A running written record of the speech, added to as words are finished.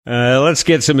Let's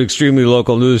get some extremely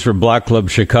local news from Block Club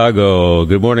Chicago.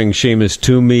 Good morning, Seamus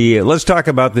Toomey. Let's talk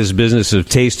about this business of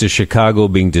Taste of Chicago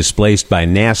being displaced by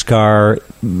NASCAR.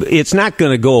 It's not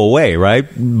going to go away, right?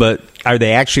 But are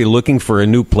they actually looking for a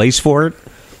new place for it?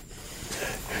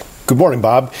 Good morning,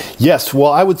 Bob. Yes,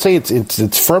 well, I would say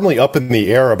it's firmly up in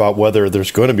the air about whether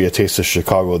there's going to be a Taste of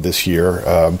Chicago this year.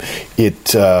 Like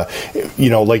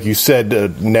you said,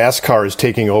 NASCAR is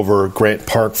taking over Grant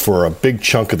Park for a big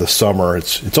chunk of the summer.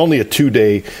 It's only a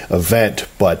 2-day event,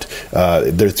 but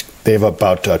they have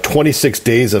about 26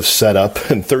 days of setup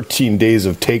and 13 days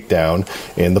of takedown,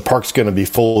 and the park's going to be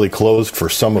fully closed for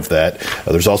some of that.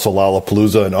 There's also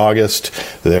Lollapalooza in August.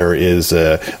 There is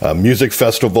a music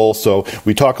festival. So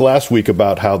we talked last week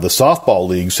about how the softball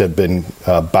leagues had been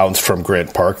bounced from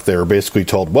Grant Park. They were basically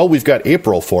told, well, we've got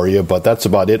April for you, but that's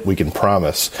about it we can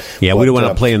promise. Yeah, we don't want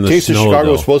to play in the Taste snow, of Chicago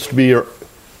though. is supposed to be...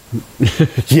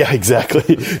 Yeah,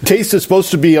 exactly. Taste is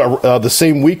supposed to be the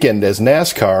same weekend as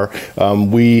NASCAR.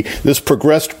 This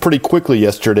progressed pretty quickly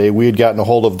yesterday. We had gotten a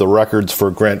hold of the records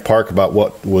for Grant Park about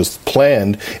what was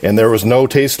planned, and there was no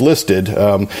Taste listed.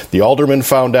 The alderman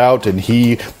found out, and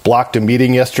he blocked a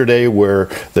meeting yesterday where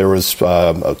there was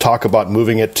talk about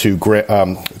moving it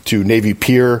to Navy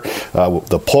Pier,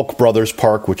 the Polk Brothers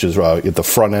Park, which is at the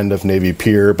front end of Navy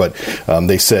Pier. But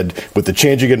they said with the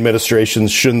changing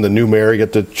administrations, shouldn't the new mayor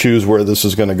get to choose where this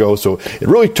is going to go? So it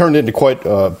really turned into quite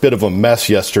a bit of a mess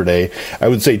yesterday. I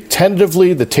would say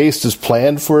tentatively the Taste is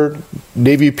planned for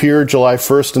Navy Pier July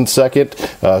 1st and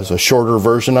 2nd. It's a shorter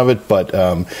version of it, but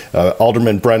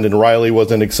Alderman Brendan Riley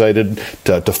wasn't excited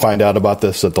to find out about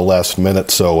this at the last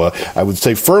minute. So I would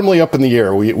say firmly up in the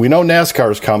air. We know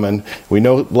NASCAR is coming. We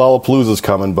know Lollapalooza is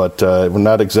coming, but we're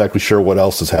not exactly sure what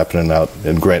else is happening out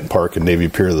in Grant Park and Navy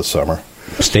Pier this summer.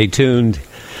 Stay tuned.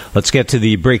 Let's get to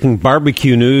the breaking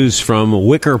barbecue news from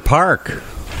Wicker Park.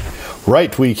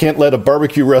 Right, we can't let a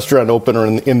barbecue restaurant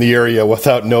open in the area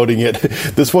without noting it.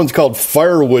 This one's called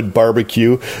Firewood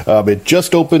Barbecue. It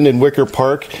just opened in Wicker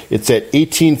Park. It's at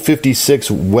 1856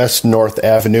 West North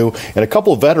Avenue. And a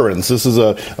couple of veterans. This is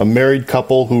a married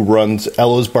couple who runs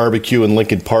Ella's Barbecue in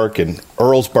Lincoln Park and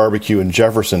Earl's Barbecue in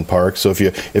Jefferson Park. So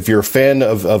if you're a fan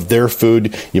of their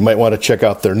food, you might want to check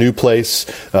out their new place.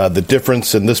 The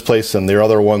difference in this place and their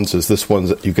other ones is this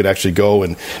one's you could actually go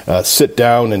and sit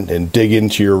down and dig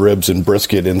into your ribs and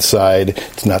brisket inside.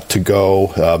 It's not to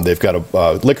go. They've got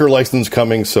a liquor license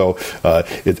coming, so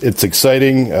it's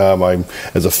exciting. I'm,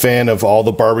 as a fan of all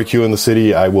the barbecue in the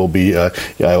city, I will be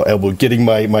getting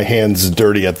my hands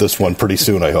dirty at this one pretty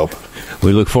soon, I hope.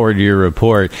 We look forward to your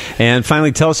report. And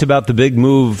finally, tell us about the big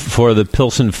move for the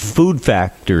Pilsen Food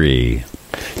Factory.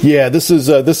 Yeah, this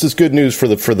is good news for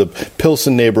the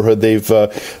Pilsen neighborhood.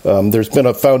 There's been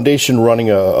a foundation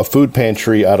running a food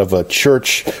pantry out of a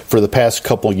church for the past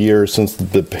couple years since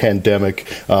the pandemic.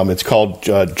 It's called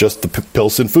just the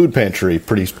Pilsen Food Pantry.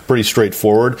 Pretty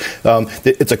straightforward.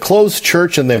 It's a closed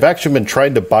church, and they've actually been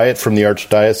trying to buy it from the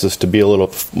Archdiocese to be a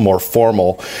little more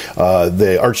formal.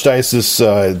 The Archdiocese,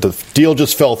 the deal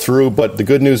just fell through, but the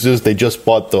good news is they just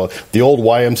bought the old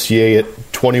YMCA at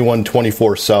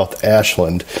 2124 South Ashland.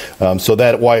 So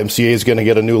that YMCA is going to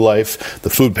get a new life. The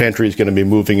food pantry is going to be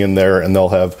moving in there, and they'll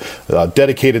have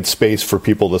dedicated space for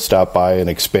people to stop by and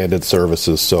expanded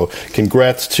services. So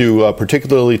congrats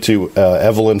particularly to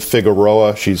Evelyn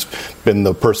Figueroa. She's been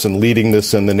the person leading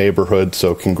this in the neighborhood.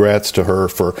 So congrats to her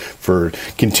for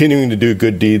continuing to do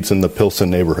good deeds in the Pilsen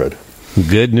neighborhood.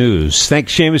 Good news.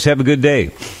 Thanks, Seamus. Have a good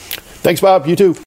day. Thanks, Bob. You too.